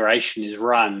configuration is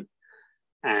run?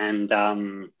 And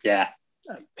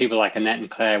people like Annette and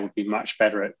Claire would be much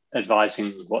better at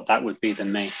advising what that would be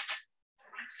than me.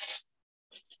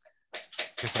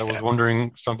 Yes, I was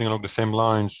wondering something along the same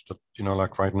lines that,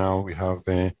 like right now we have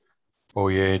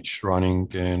OEH running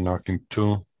NARClink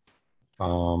 2,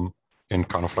 and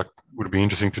kind of like would be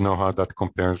interesting to know how that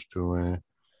compares to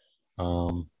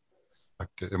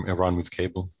like a run with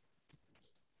cable.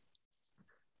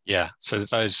 Yeah, so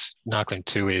those NARClink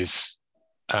 2 is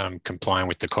complying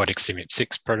with the Cortex CMIP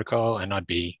 6 protocol, and I'd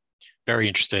be very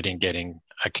interested in getting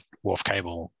a WRF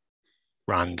cable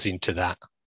runs into that,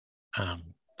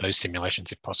 those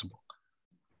simulations if possible.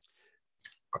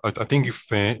 I think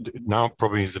if now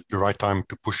probably is the right time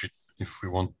to push it if we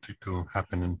want it to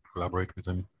happen and collaborate with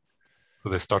them. So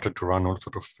they started to run all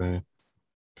sort of,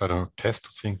 I don't know, test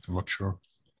things, I'm not sure.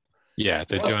 Yeah,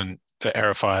 they're doing the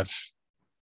Error 5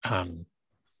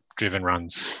 driven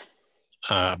runs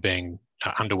being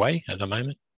underway at the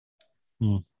moment.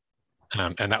 And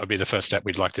that would be the first step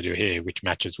we'd like to do here, which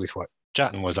matches with what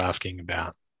Jatin was asking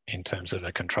about in terms of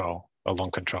a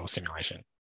long control simulation.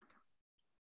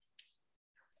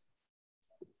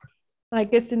 I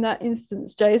guess in that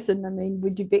instance, Jason, I mean,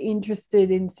 would you be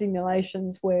interested in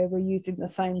simulations where we're using the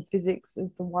same physics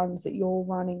as the ones that you're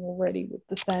running already with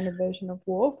the standard version of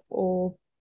WRF, or?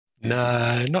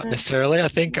 No, not necessarily. I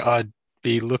think I'd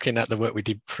be looking at the work we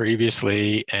did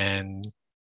previously and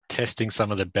testing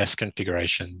some of the best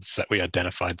configurations that we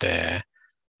identified there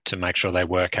to make sure they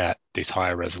work at this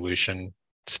higher resolution,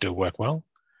 still work well,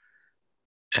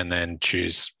 and then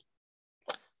choose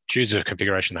a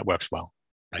configuration that works well,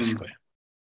 basically,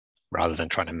 rather than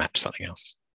trying to match something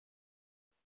else.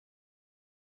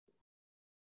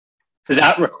 So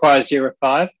that requires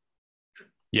 0.5?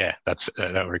 Yeah,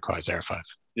 that requires Error 5.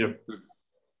 Yep.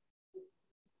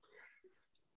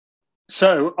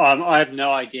 So I have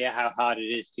no idea how hard it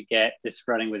is to get this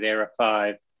running with Error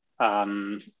 5.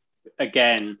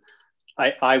 Again,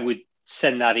 I would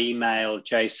send that email,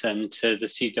 Jason, to the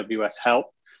CWS help,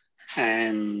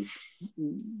 and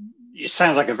it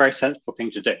sounds like a very sensible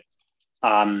thing to do.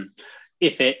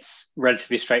 If it's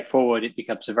relatively straightforward, it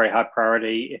becomes a very high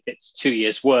priority. If it's 2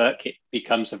 years' work, it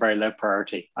becomes a very low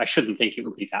priority. I shouldn't think it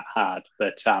would be that hard,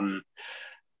 but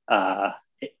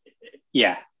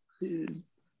yeah.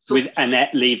 So with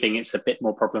Annette leaving, it's a bit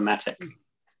more problematic.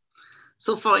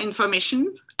 So for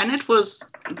information, Annette was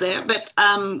there, but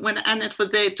when Annette was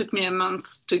there, it took me a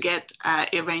month to get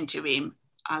ERA interim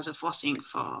as a forcing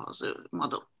for the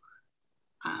model.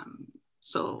 And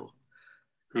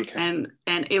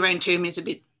ERA interim is a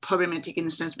bit problematic in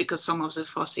a sense because some of the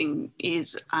forcing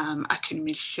is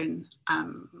accumulation.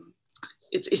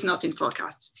 It's not in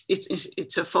forecast.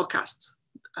 It's a forecast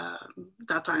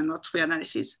data and not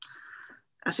reanalysis.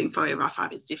 I think for ERA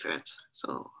 5 it's different.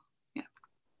 So yeah.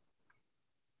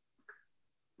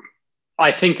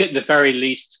 I think at the very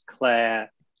least,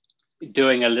 Claire,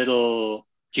 doing a little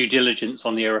due diligence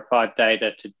on the ERA 5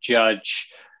 data to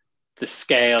judge the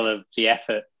scale of the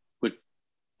effort would,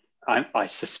 I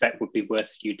suspect, would be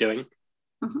worth you doing.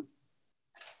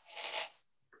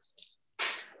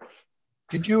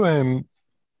 Did you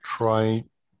try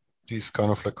these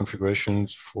kind of like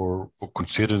configurations or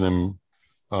consider them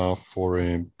for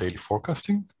daily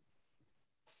forecasting?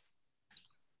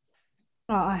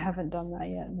 Oh, I haven't done that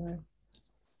yet, no.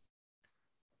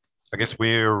 I guess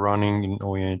we're running in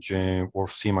OEH WRF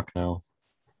CMAC now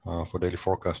for daily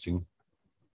forecasting,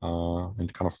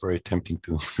 and kind of very tempting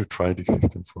to try this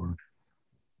system for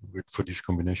this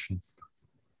combination.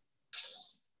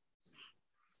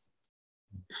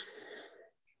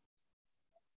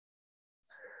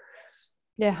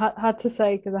 Yeah, hard to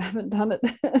say because I haven't done it, so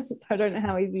I don't know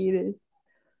how easy it is.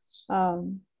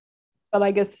 But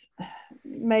I guess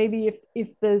maybe if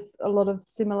there's a lot of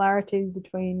similarities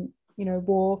between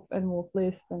WRF and WRF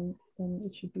LIS, then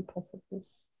it should be possible.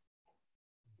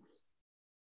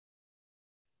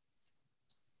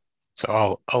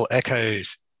 So I'll echo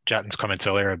Jatin's comments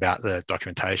earlier about the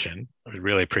documentation. I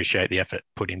really appreciate the effort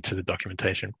put into the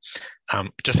documentation.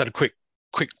 Just had a quick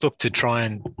look to try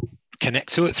and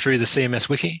connect to it through the CMS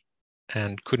wiki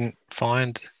and couldn't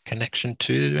find connection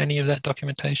to any of that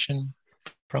documentation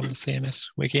from the CMS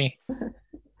wiki.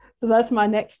 So that's my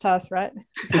next task, right?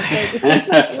 Update the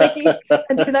CMS wiki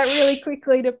and do that really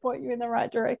quickly to point you in the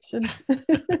right direction.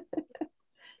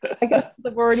 I guess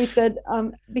I've already said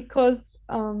because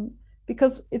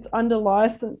it's under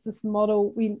license, this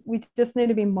model, we just need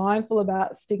to be mindful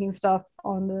about sticking stuff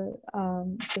on the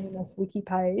CMS wiki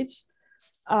page.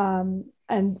 And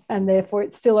therefore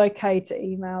it's still okay to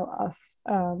email us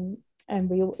And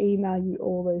we'll email you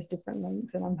all those different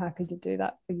links. And I'm happy to do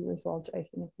that for you as well,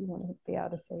 Jason, if you want to be able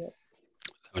to see it.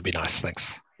 That would be nice.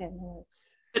 Thanks. Yeah, no.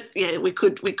 But yeah, we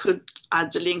could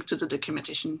add the link to the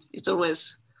documentation. It's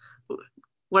always,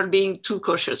 we're being too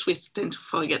cautious. We tend to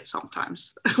forget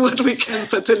sometimes what we can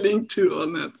put a link to or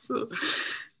not. So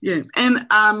yeah, and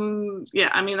yeah,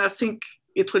 I mean, I think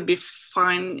it would be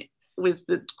fine with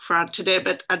the crowd today,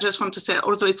 but I just want to say,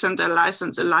 also it's under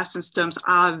license, the license terms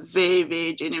are very,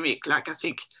 very generic. Like I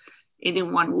think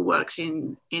anyone who works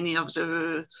in any of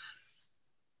the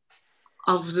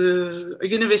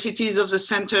universities of the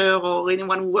center, or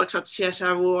anyone who works at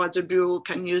CSRO or at the bureau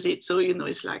can use it. So, you know,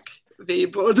 it's like very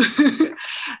broad,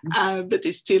 but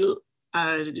it still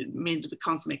means we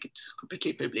can't make it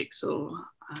completely public. So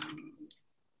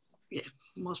yeah,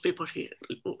 most people here,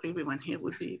 everyone here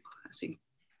would be, I think,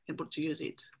 able to use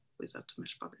it without too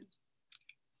much problem.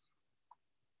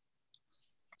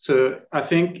 So I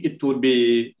think it would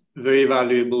be very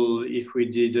valuable if we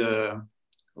did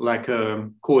like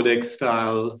a codex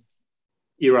style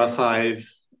ERA 5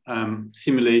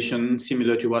 simulation,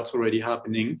 similar to what's already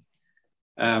happening.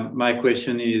 My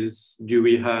question is, do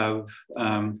we have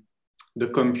the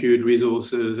compute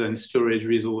resources and storage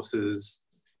resources,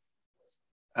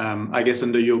 I guess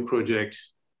under your project,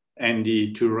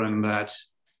 Andy, to run that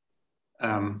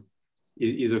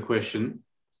is a question.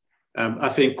 I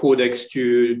think codex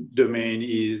to domain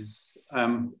is,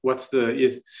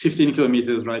 is 15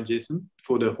 kilometers, right, Jason,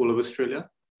 for the whole of Australia?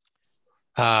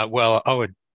 Well, I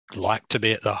would like to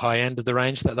be at the high end of the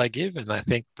range that they give, and I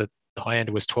think that the high end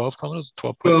was 12 kilometers,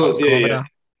 12.5 kilometer. Yeah.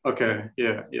 Okay,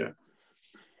 yeah.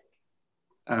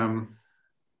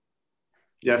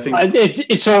 Yeah, I think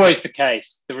it's always the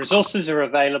case. The resources are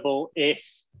available if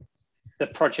the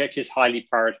project is highly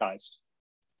prioritized.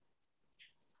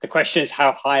 The question is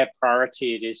how high a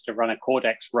priority it is to run a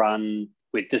Cordex run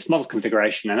with this model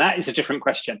configuration, and that is a different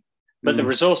question. But the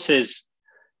resources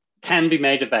can be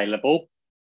made available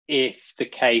if the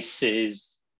case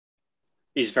is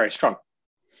very strong.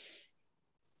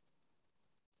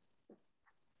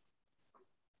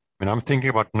 I mean, I'm thinking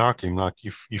about NARCLIM, like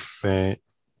if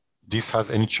this has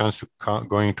any chance to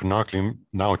going into NARCLIM,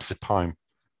 now it's the time,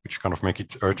 which kind of make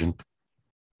it urgent.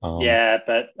 Yeah,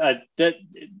 but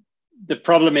the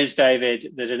problem is,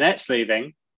 David, that Annette's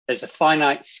leaving. There's a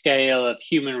finite scale of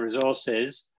human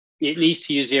resources. It needs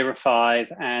to use ERA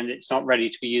 5, and it's not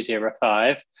ready to use ERA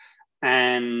 5.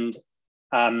 And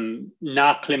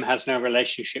NARCLIM has no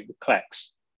relationship with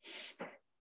CLEX.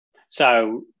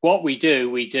 So what we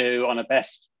do on a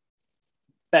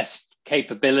best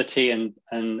capability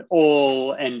and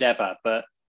all endeavor. But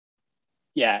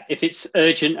yeah, if it's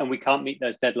urgent and we can't meet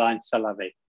those deadlines, c'est la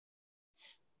vie.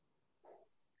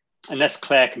 Unless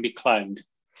Claire can be cloned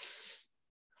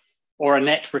or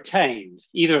Annette retained.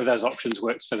 Either of those options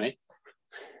works for me.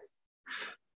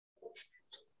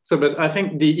 So, but I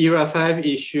think the ERA 5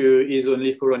 issue is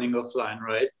only for running offline,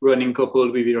 right? Running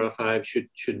coupled with ERA 5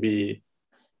 should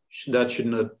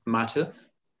not matter.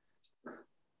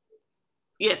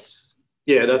 Yes.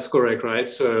 Yeah, that's correct, right?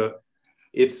 So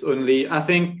it's only, I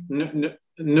think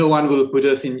no one will put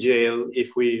us in jail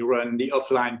if we run the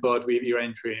offline part with ERA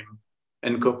interim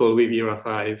and couple with ERA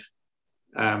 5.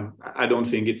 I don't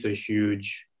think it's a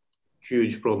huge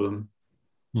problem.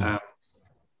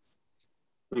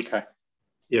 Okay.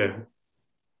 Yeah.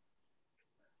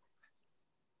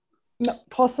 No,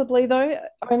 possibly though,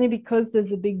 only because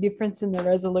there's a big difference in the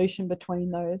resolution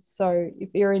between those. So if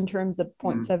ERA interims at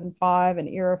 0.75 and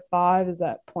ERA 5 is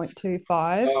at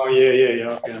 0.25. Oh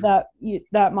yeah. Okay.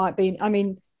 That might be. I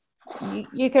mean,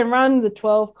 you can run the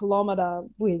 12 kilometer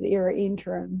with ERA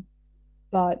interim,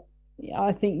 but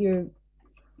I think you're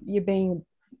being,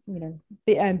 a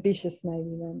bit ambitious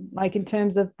maybe then, like in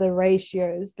terms of the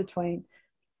ratios between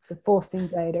the forcing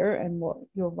data and what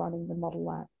you're running the model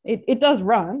at. It does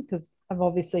run, because I've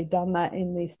obviously done that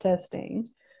in this testing,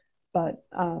 but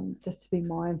just to be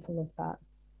mindful of that.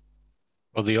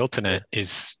 Well, the alternate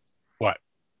is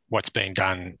what's being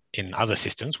done in other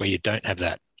systems where you don't have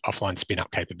that offline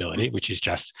spin-up capability, which is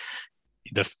just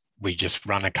we just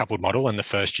run a coupled model, and the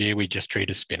first year we just treat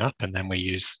as spin-up, and then we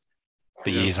use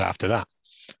the years after that,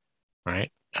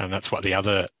 right? And that's what the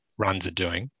other runs are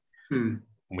doing.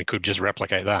 We could just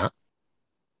replicate that.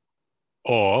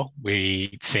 Or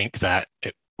we think that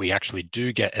we actually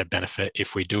do get a benefit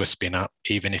if we do a spin-up,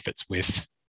 even if it's with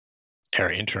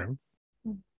ERA interim,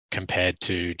 compared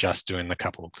to just doing the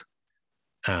coupled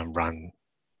run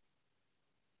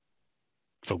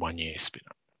for 1 year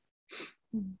spin-up.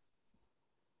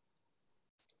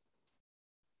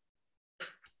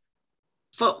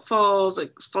 For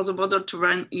the model to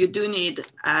run, you do need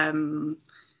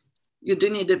you do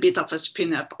need a bit of a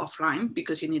spin up offline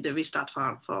because you need a restart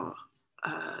file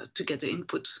to get the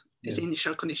input, the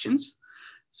initial conditions.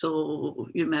 So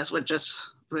you may as well just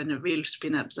run a real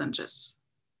spin up than just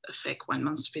a fake 1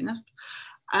 month spin up.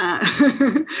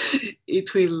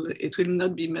 It will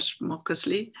not be much more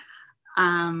costly.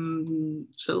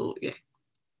 So yeah,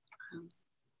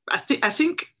 I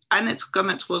think Annette's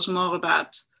comment was more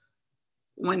about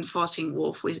when forcing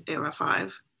WRF with ERA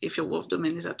 5. If your WRF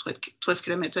domain is at 12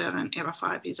 kilometers and ERA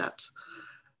 5 is at,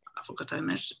 I forgot how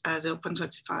much,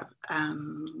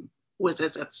 0.25, whether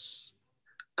that's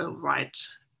a right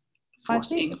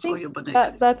forcing for your body.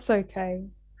 That's okay.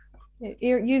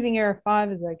 Using ERA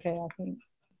 5 is okay, I think.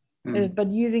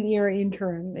 But using ERA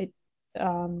interim,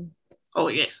 oh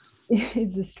yes,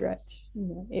 it's a stretch.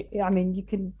 You know, I mean, you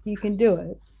can do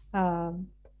it,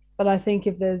 but I think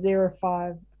if there's ERA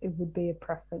 5, it would be a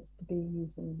preference to be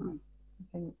using. I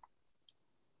think.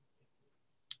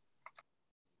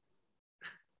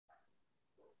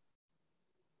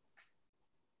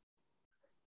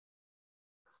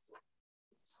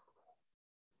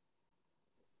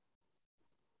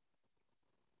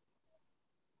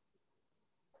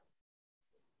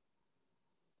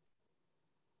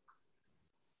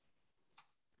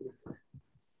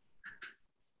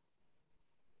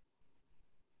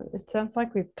 It sounds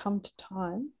like we've come to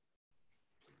time.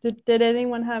 Did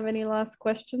anyone have any last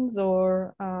questions,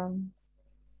 or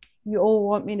you all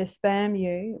want me to spam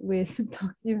you with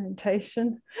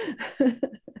documentation?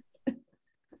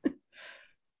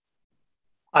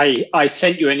 I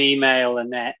sent you an email,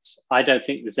 Annette. I don't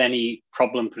think there's any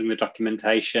problem putting the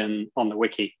documentation on the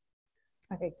wiki.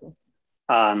 Okay, cool.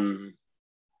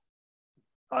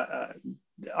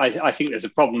 I think there's a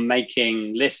problem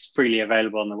making lists freely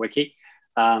available on the wiki,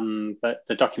 but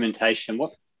the documentation,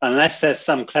 unless there's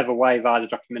some clever way via the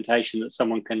documentation that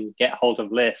someone can get hold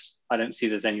of lists, I don't see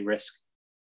there's any risk.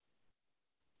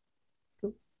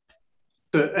 Cool.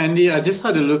 So Andy, I just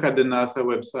had a look at the NASA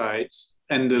website,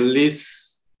 and the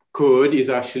LIS code is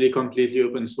actually completely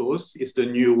open source. It's the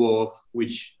new WRF,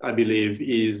 which I believe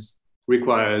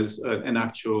requires an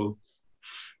actual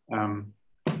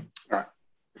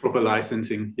proper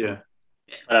licensing. Yeah.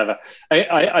 Whatever.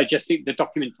 I just think the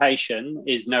documentation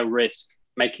is no risk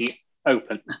making it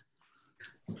open.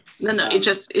 No,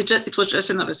 it was just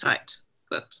another site,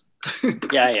 but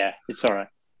yeah, it's all right.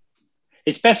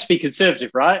 It's best to be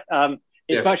conservative, right?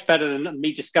 It's much better than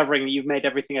me discovering that you've made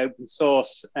everything open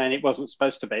source and it wasn't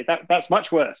supposed to be. That's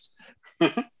much worse.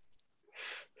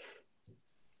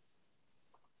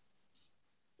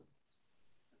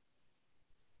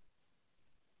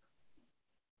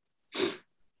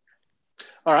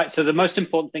 All right, so the most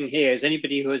important thing here is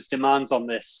anybody who has demands on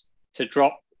this to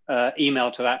drop email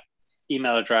to that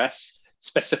email address,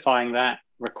 specifying that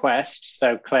request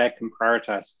so Claire can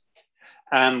prioritize.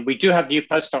 We do have new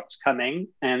postdocs coming,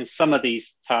 and some of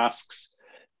these tasks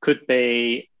could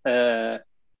be a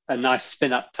nice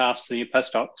spin-up task for the new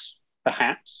postdocs,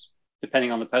 perhaps,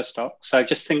 depending on the postdoc. So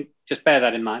just bear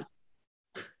that in mind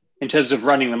in terms of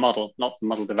running the model, not the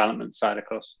model development side, of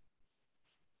course.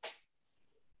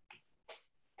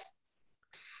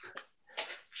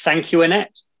 Thank you,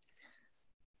 Annette.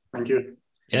 Thank you.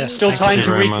 Yes. Still time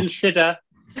to reconsider.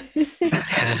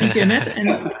 Thank you, Annette.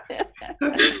 And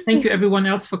thank you, everyone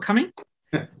else, for coming.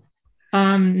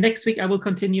 Next week, I will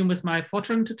continue with my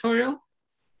Fortran tutorial.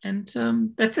 And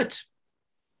that's it.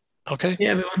 Okay.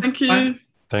 Yeah, everyone. Thank you. Bye.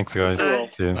 Thanks, guys. Cool.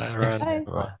 See you. Bye, everyone.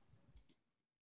 Bye. Bye.